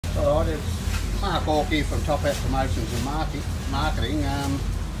Alright, it's Mark Hawkey from Top Hat Promotions and Marketing.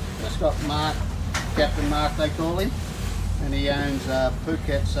 Just got Mark, Captain Mark they call him, and he owns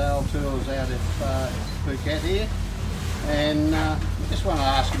Phuket Sail Tours out of Phuket here. And I just want to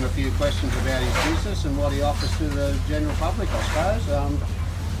ask him a few questions about his business and what he offers to the general public, I suppose.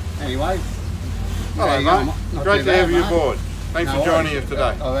 Anyway. Hello mate, great to have you aboard. Thanks for joining us today.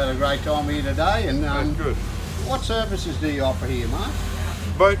 I've had a great time here today. And that's good. What services do you offer here, Mark?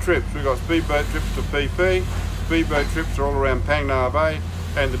 Boat trips. We've got speedboat trips to PP. Speedboat trips are all around Phang Nga Bay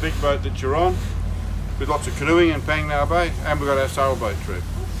and the big boat that you're on, with lots of canoeing in Phang Nga Bay, and we've got our sailboat trip.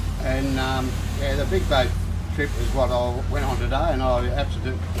 And yeah, the big boat trip is what I went on today, and I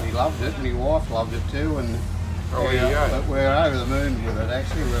absolutely loved it, and my wife loved it too. And but we're over the moon with it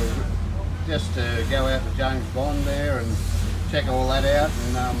actually. We're just to go out to James Bond there and check all that out,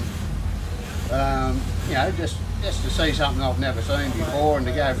 and you know, just to see something I've never seen before, and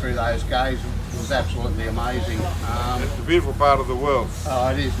to go through those caves was absolutely amazing. It's a beautiful part of the world. Oh,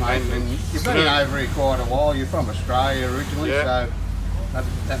 it is, mate. And you've been over here quite a while. You're from Australia originally, so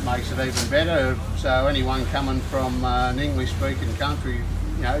that makes it even better. So anyone coming from an English-speaking country,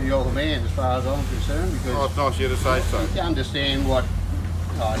 you know, you're the man as far as I'm concerned. Because it's nice of you to say so. You understand what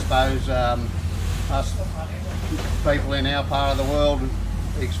I suppose us people in our part of the world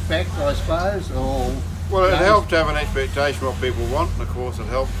expect, I suppose, or... Well, it helps to have an expectation of what people want, and of course it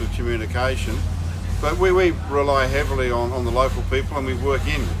helps with communication. But we rely heavily on the local people, and we work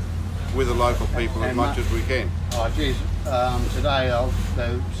in with the local people as much as we can. Oh geez, today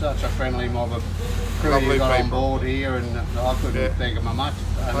they're such a friendly mob of crew you got on board here, and I couldn't think of them much.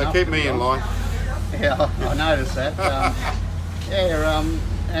 They keep me in line. Yeah, I noticed that.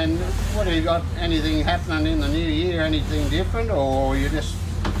 And what have you got, anything happening in the new year, anything different, or you just...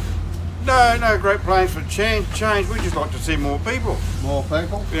 No great plans for change. We just like to see more people. More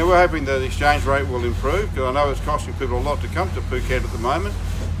people? Yeah, we're hoping that the exchange rate will improve, because I know it's costing people a lot to come to Phuket at the moment.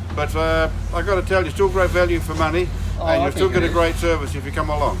 But I've got to tell you, still great value for money, and you'll still get a great service if you come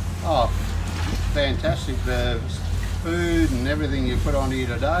along. Oh, fantastic. The food and everything you put on here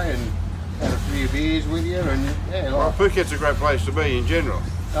today, and had a few beers with you, and well, Phuket's a great place to be in general.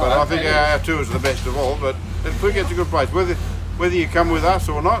 But I think our tours are the best of all, but Phuket's a good place. Whether you come with us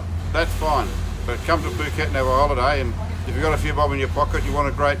or not, that's fine. But come to Phuket and have a holiday, and if you've got a few bob in your pocket, you want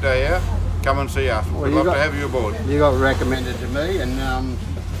a great day out, come and see us. We'd love to have you aboard. You got recommended to me, and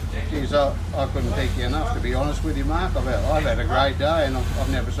geez, I couldn't thank you enough, to be honest with you, Mark. I've had a great day, and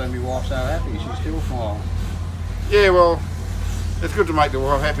I've never seen my wife so happy. She's still smiling. Yeah, well, it's good to make the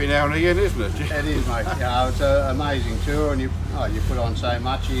wife happy now and again, isn't it? It is, mate. It's an amazing tour, and you put on so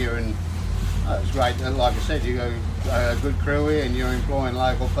much here, and it's great. Like I said, you got a good crew here, and you're employing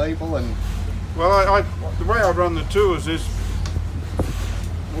local people. And well, the way I run the tours is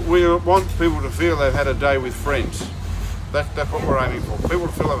we want people to feel they've had a day with friends. That's what we're aiming for. People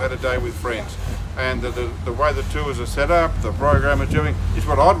to feel they've had a day with friends, and the way the tours are set up, the program is doing, is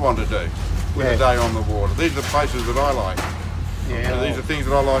what I'd want to do with a day on the water. These are the places that I like. Yeah, these are things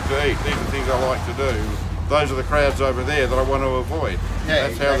that I like to eat. These are things I like to do. Those are the crowds over there that I want to avoid. Yeah,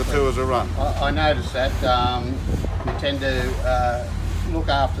 that's exactly how the tours are run. I noticed that you tend to look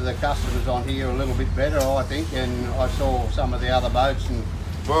after the customers on here a little bit better, I think. And I saw some of the other boats, and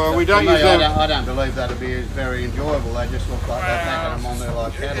well, we don't use them. I don't believe that'd be very enjoyable. They just look like they're packing them on there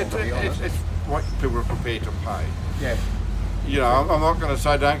like cattle, to be honest. It's what people are prepared to pay. Yeah. You know, I'm not going to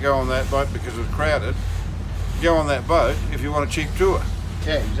say don't go on that boat because it's crowded. Go on that boat if you want a cheap tour.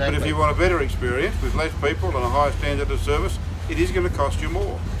 Yeah, exactly. But if you want a better experience with less people and a higher standard of service, it is going to cost you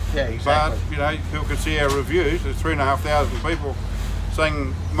more. Yeah, exactly. But, you know, people can see our reviews. There's 3,500 people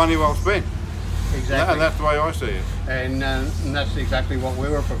saying money well spent. Exactly. And that's the way I see it. And that's exactly what we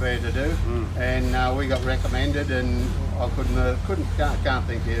were prepared to do. And we got recommended, and I can't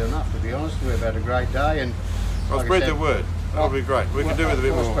thank you enough, to be honest. We've had a great day, and I'll spread the word. That'll be great. We can do with a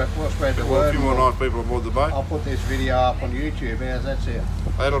bit more. We'll spread the word. A few more nice people aboard the boat. I'll put this video up on YouTube. How's that sound?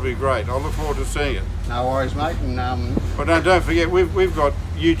 That'll be great. I look forward to seeing it. No worries, mate. And but don't forget, we've got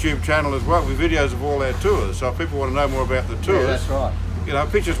YouTube channel as well with videos of all our tours. So if people want to know more about the tours, that's right. You know, a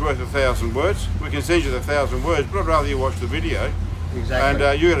picture's worth 1,000 words. We can send you the 1,000 words, but I'd rather you watch the video. Exactly.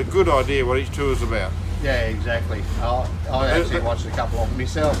 And you get a good idea what each tour's about. Yeah, exactly. I actually watched a couple of them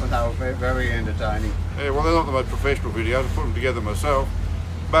myself, and they were very, very entertaining. Yeah, well, they're not the most professional videos. I put them together myself,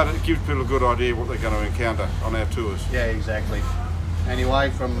 but it gives people a good idea what they're going to encounter on our tours. Yeah, exactly. Anyway,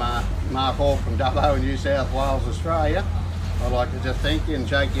 from Mark Hall from Dubbo in New South Wales, Australia, I'd like to just thank you and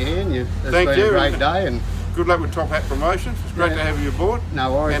shake your hand. It's been a great day, and good luck with Top Hat Promotions. It's great to have you aboard.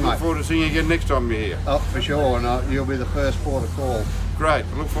 No worries, and mate. Look forward to seeing you again next time you're here. Oh, for sure, and you'll be the first port of call. great.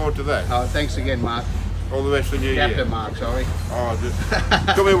 I look forward to that. Oh, thanks again, Mark. All the best for New Year. Captain Mark, sorry. Oh,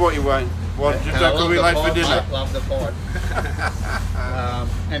 just call me what you want. Just don't call me late for dinner. Mate, love the fight.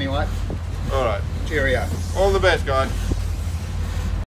 Anyway. All right. Cheerio. All the best, guys.